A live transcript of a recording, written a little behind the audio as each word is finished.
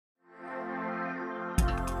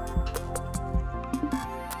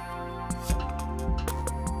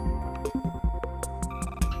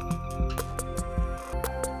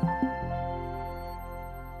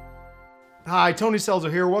Hi, Tony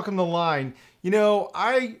Selzer here. Welcome to The Line. You know,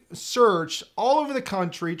 I searched all over the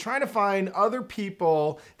country trying to find other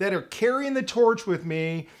people that are carrying the torch with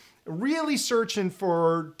me, really searching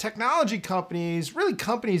for technology companies, really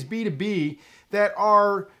companies B2B that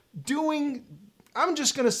are doing, I'm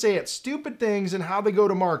just going to say it, stupid things in how they go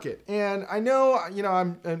to market. And I know,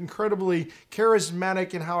 I'm incredibly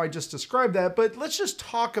charismatic in how I just described that, but let's just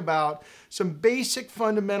talk about some basic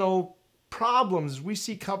fundamental problems we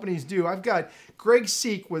see companies do. I've got Greg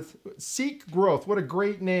Sieck with Sieck Growth. What a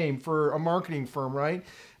great name for a marketing firm, right?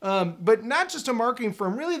 But not just a marketing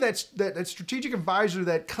firm, really that strategic advisor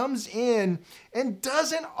that comes in and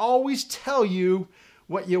doesn't always tell you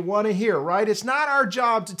what you want to hear, right? It's not our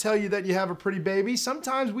job to tell you that you have a pretty baby.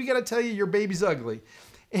 Sometimes we got to tell you your baby's ugly.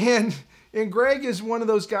 And Greg is one of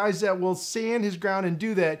those guys that will stand his ground and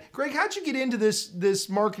do that. Greg, how'd you get into this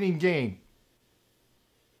marketing game?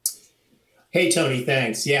 Hey, Tony,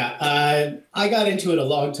 thanks. Yeah, I got into it a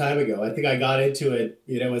long time ago. I think I got into it,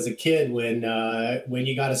 as a kid when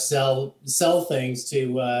you got to sell things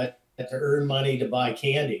to earn money to buy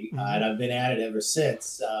candy. Mm-hmm. And I've been at it ever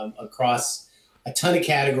since, across a ton of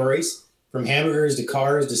categories, from hamburgers to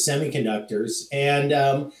cars to semiconductors.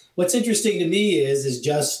 And what's interesting to me is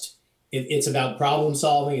just it's about problem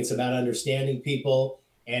solving. It's about understanding people,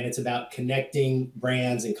 and it's about connecting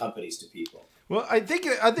brands and companies to people. Well, I think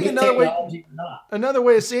another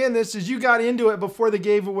way of saying this is you got into it before they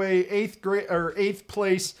gave away eighth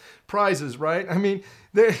place prizes, right? I mean,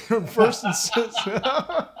 they're first and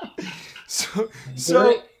so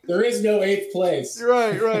there is no eighth place.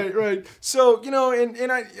 Right. So,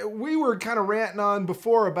 we were kind of ranting on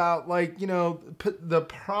before about the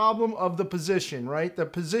problem of the position, right? The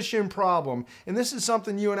position problem. And this is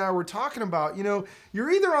something you and I were talking about.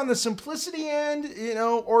 You're either on the simplicity end,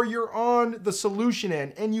 or you're on the solution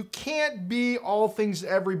end, and you can't be all things to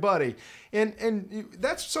everybody. And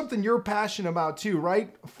that's something you're passionate about too,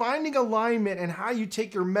 right? Finding alignment and how you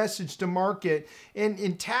take your message to market and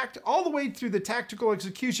intact all the way through the tactical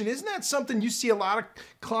execution. Isn't that something you see a lot of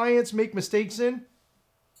clients make mistakes in?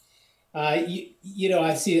 I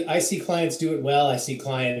see clients do it well. I see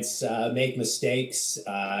clients make mistakes,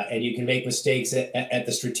 and you can make mistakes at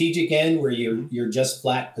the strategic end where you're just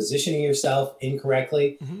flat positioning yourself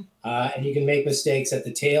incorrectly, and you can make mistakes at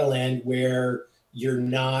the tail end where you're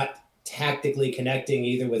not tactically connecting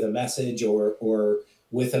either with a message or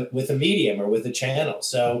with a medium or with a channel.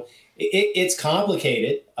 So it's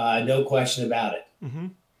complicated, no question about it. Mm-hmm.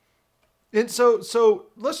 And so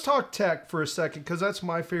let's talk tech for a second, because that's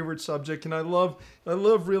my favorite subject, and I love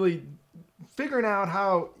really figuring out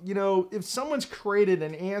how, if someone's created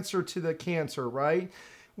an answer to the cancer, right?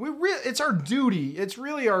 It's our duty. It's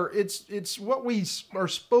really it's what we are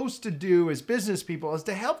supposed to do as business people, is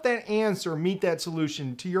to help that answer meet that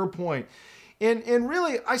solution, to your point. And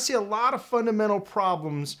really, I see a lot of fundamental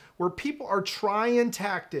problems where people are trying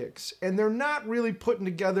tactics and they're not really putting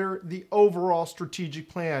together the overall strategic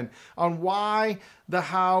plan on why, the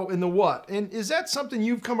how, and the what. And is that something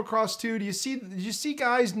you've come across too? Do you see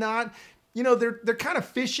guys not, they're kind of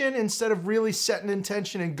fishing instead of really setting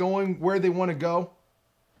intention and going where they want to go?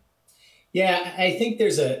 Yeah, I think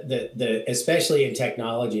there's especially in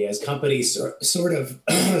technology, as companies sort of,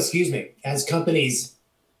 as companies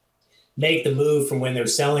make the move from when they're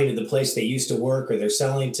selling to the place they used to work, or they're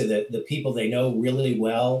selling to the people they know really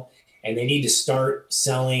well, and they need to start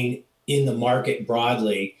selling in the market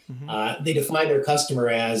broadly. They define their customer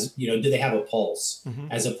as, do they have a pulse,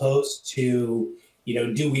 as opposed to,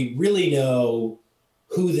 do we really know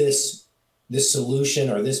who this solution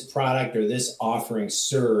or this product or this offering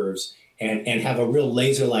serves, and have a real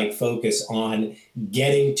laser-like focus on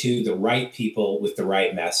getting to the right people with the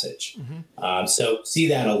right message. So see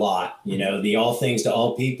that a lot, the all things to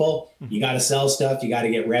all people. You got to sell stuff, you got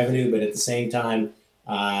to get revenue, but at the same time,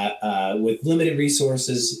 with limited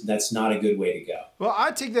resources, that's not a good way to go. Well,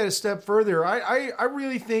 I take that a step further. I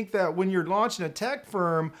really think that when you're launching a tech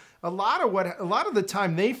firm, a lot of the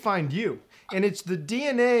time they find you. And it's the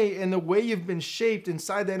DNA and the way you've been shaped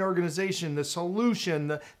inside that organization, the solution,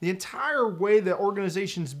 the entire way the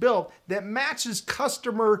organization's built that matches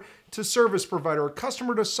customer to service provider or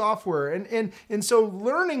customer to software. And so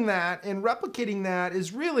learning that and replicating that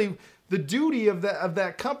is really the duty of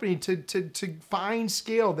that company to find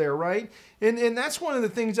scale there, right? And that's one of the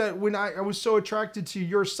things that when I was so attracted to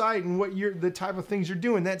your site and the type of things you're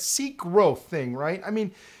doing, that Sieck Growth thing, right? I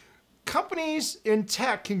mean, companies in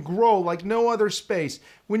tech can grow like no other space.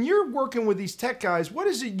 When you're working with these tech guys, what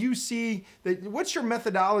is it you see what's your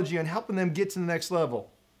methodology on helping them get to the next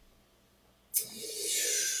level?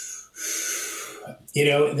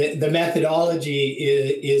 The methodology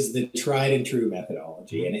is the tried and true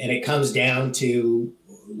methodology. And it comes down to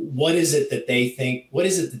what is it that they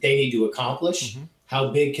need to accomplish? Mm-hmm. How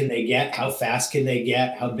big can they get? How fast can they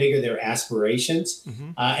get? How big are their aspirations?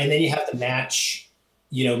 Mm-hmm. And then you have to match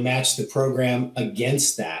the program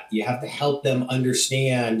against that. You have to help them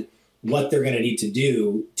understand what they're going to need to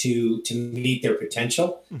do to meet their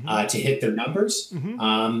potential, mm-hmm. To hit their numbers. Mm-hmm.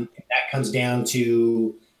 That comes down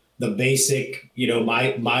to the basic,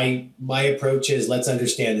 my approach is let's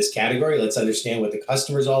understand this category. Let's understand what the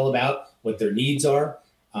customer's all about, what their needs are.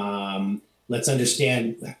 Let's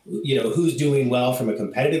understand, who's doing well from a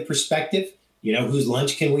competitive perspective, whose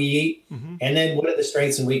lunch can we eat? Mm-hmm. And then what are the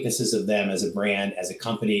strengths and weaknesses of them as a brand, as a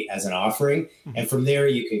company, as an offering? Mm-hmm. And from there,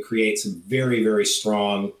 you can create some very, very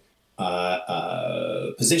strong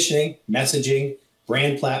positioning, messaging,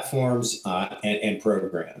 brand platforms, and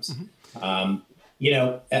programs. Mm-hmm.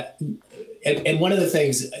 And one of the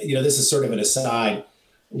things, this is sort of an aside.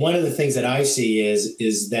 One of the things that I see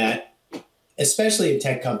is that, especially in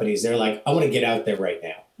tech companies, they're like, I want to get out there right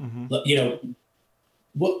now. Mm-hmm.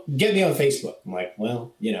 Get me on Facebook. I'm like,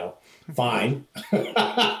 well, fine.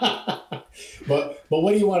 but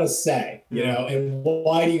what do you want to say? And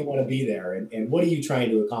why do you want to be there? And what are you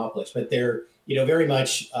trying to accomplish? But they're, very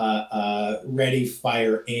much ready,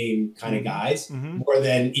 fire, aim kind of guys, mm-hmm. more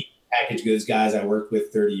than packaged goods guys I worked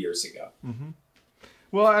with 30 years ago. Mm-hmm.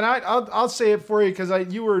 Well, and I'll say it for you because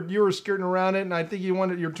you were skirting around it, and I think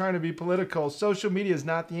you're trying to be political. Social media is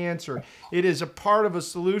not the answer. It is a part of a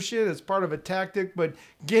solution. It's part of a tactic, but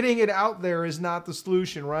getting it out there is not the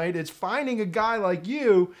solution, right? It's finding a guy like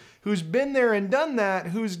you who's been there and done that,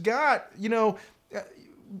 who's got,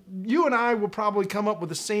 you and I will probably come up with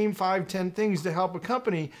the same 5, 10 things to help a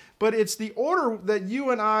company, but it's the order that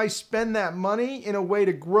you and I spend that money in a way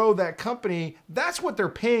to grow that company. That's what they're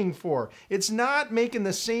paying for. It's not making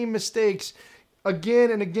the same mistakes again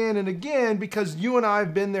and again and again because you and I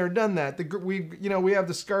have been there, done that. We have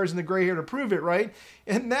the scars and the gray hair to prove it, right?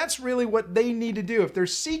 And that's really what they need to do. If they're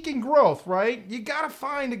seeking growth, right, you got to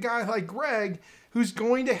find a guy like Greg who's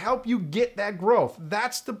going to help you get that growth.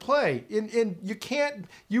 That's the play. And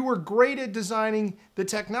you were great at designing the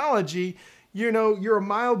technology. You're a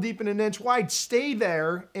mile deep and an inch wide. Stay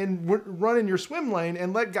there and run in your swim lane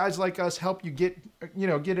and let guys like us help you get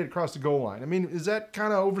it across the goal line. I mean, is that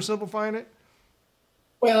kind of oversimplifying it?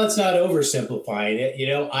 Well, it's not oversimplifying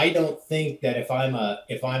it. I don't think that if I'm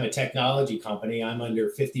a technology company, I'm under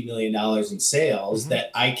 $50 million in sales, mm-hmm.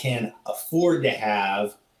 that I can afford to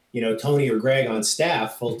have Tony or Greg on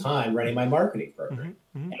staff full time running my marketing program.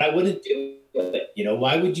 Mm-hmm. And I wouldn't do it.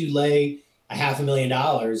 Why would you lay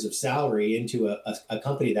 $500,000 of salary into a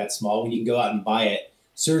company that small when you can go out and buy it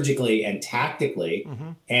surgically and tactically? Mm-hmm.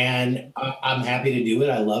 And I'm happy to do it.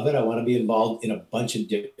 I love it. I want to be involved in a bunch of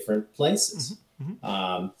different places.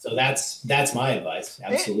 Mm-hmm. So that's my advice.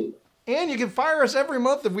 Absolutely. And you can fire us every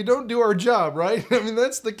month if we don't do our job, right? I mean,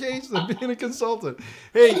 that's the case of being a consultant.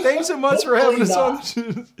 Hey, thanks so much for having us on.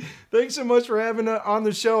 Thanks so much for having us on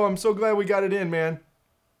the show. I'm so glad we got it in, man.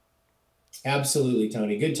 Absolutely,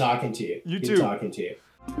 Tony. Good talking to you. You too. Good talking to you.